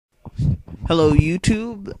Hello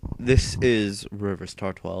YouTube, this is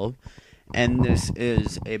rvrstar12, and this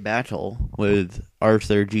is a battle with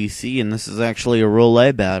ArthurGC, and this is actually a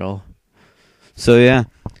roulette battle. So yeah,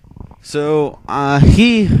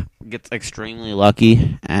 he gets extremely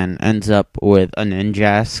lucky and ends up with a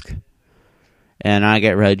ninjask, and I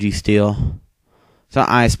get Registeel. So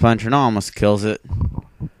Ice Punch and almost kills it.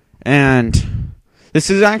 And this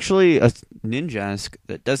is actually a ninjask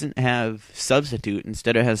that doesn't have Substitute,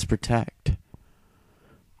 instead it has Protect.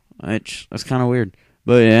 Which, that's kind of weird.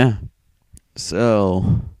 But yeah.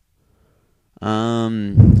 So,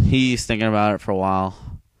 he's thinking about it for a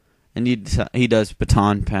while. And he does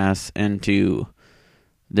Baton Pass into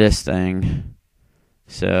this thing.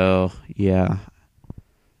 So, yeah.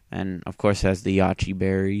 And, of course, has the Yachi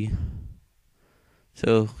Berry.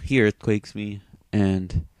 So, he Earthquakes me.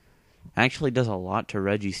 And actually does a lot to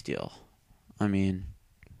Registeel. I mean,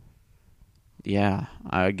 yeah,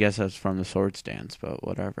 I guess that's from the Sword Stance, but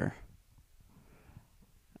whatever.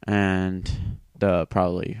 And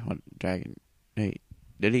Dragon. Hey,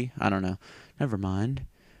 did he? I don't know. Never mind.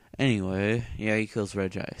 Anyway, yeah, he kills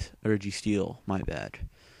Registeel. My bad.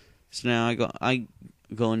 So now I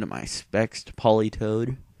go into my Specs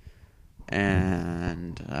Politoed,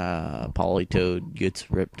 and Politoed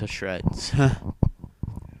gets ripped to shreds.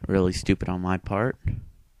 Really stupid on my part.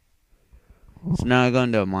 So now I go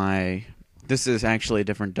into my... This is actually a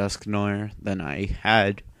different Dusknoir than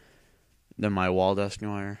my Wall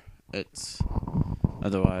Dusknoir. It's...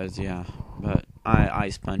 Otherwise, yeah. But I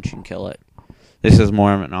Ice Punch and kill it. This is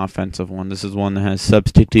more of an offensive one. This is one that has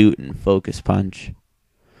Substitute and Focus Punch.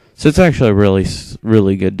 So it's actually a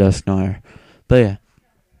really good Dusknoir. But yeah.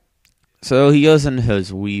 So he goes into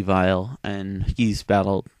his Weavile, and he's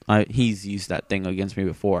used that thing against me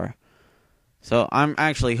before. So I'm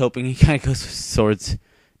actually hoping he kind of goes with Swords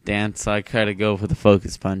Dance. So I kind of go for the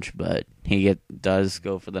Focus Punch, but he does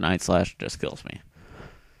go for the Night Slash, just kills me.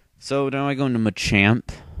 So now I go into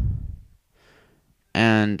Machamp,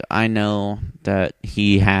 and I know that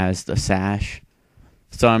he has the Sash.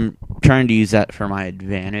 So I'm trying to use that for my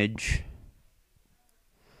advantage.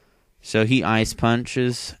 So he Ice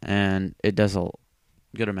Punches, and it does a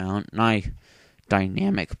good amount. And I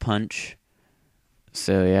Dynamic Punch.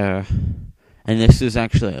 So yeah. And this is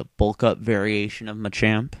actually a bulk up variation of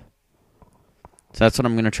Machamp. So that's what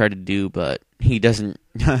I'm going to try to do, but he doesn't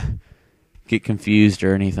get confused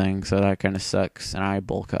or anything, so that kind of sucks, and I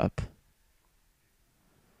bulk up.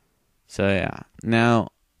 So yeah. Now,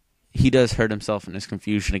 he does hurt himself in his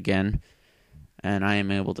confusion again, and I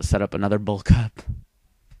am able to set up another bulk up.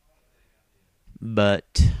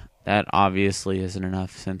 But that obviously isn't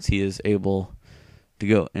enough, since he is able to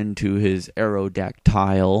go into his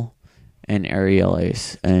Aerodactyl and Aerial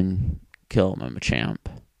Ace and kill my Machamp,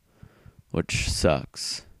 which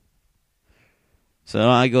sucks. So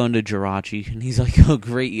I go into Jirachi, and he's like, oh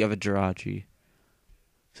great, you have a Jirachi.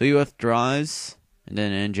 So he withdraws, and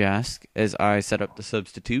then Ninjask, as I set up the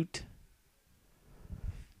Substitute.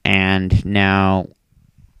 And now,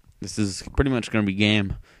 this is pretty much going to be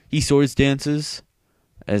game. He Swords Dances,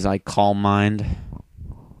 as I Calm Mind.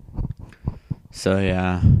 So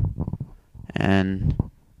yeah. And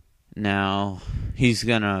now, he's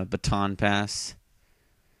gonna Baton Pass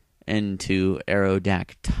into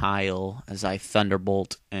Aerodactyl as I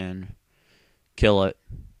Thunderbolt and kill it.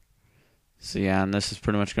 So yeah, and this is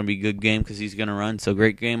pretty much gonna be a good game because he's gonna run. So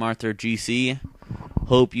great game, ArthurGC.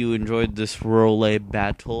 Hope you enjoyed this roulette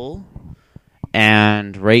battle.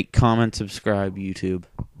 And rate, comment, subscribe, YouTube.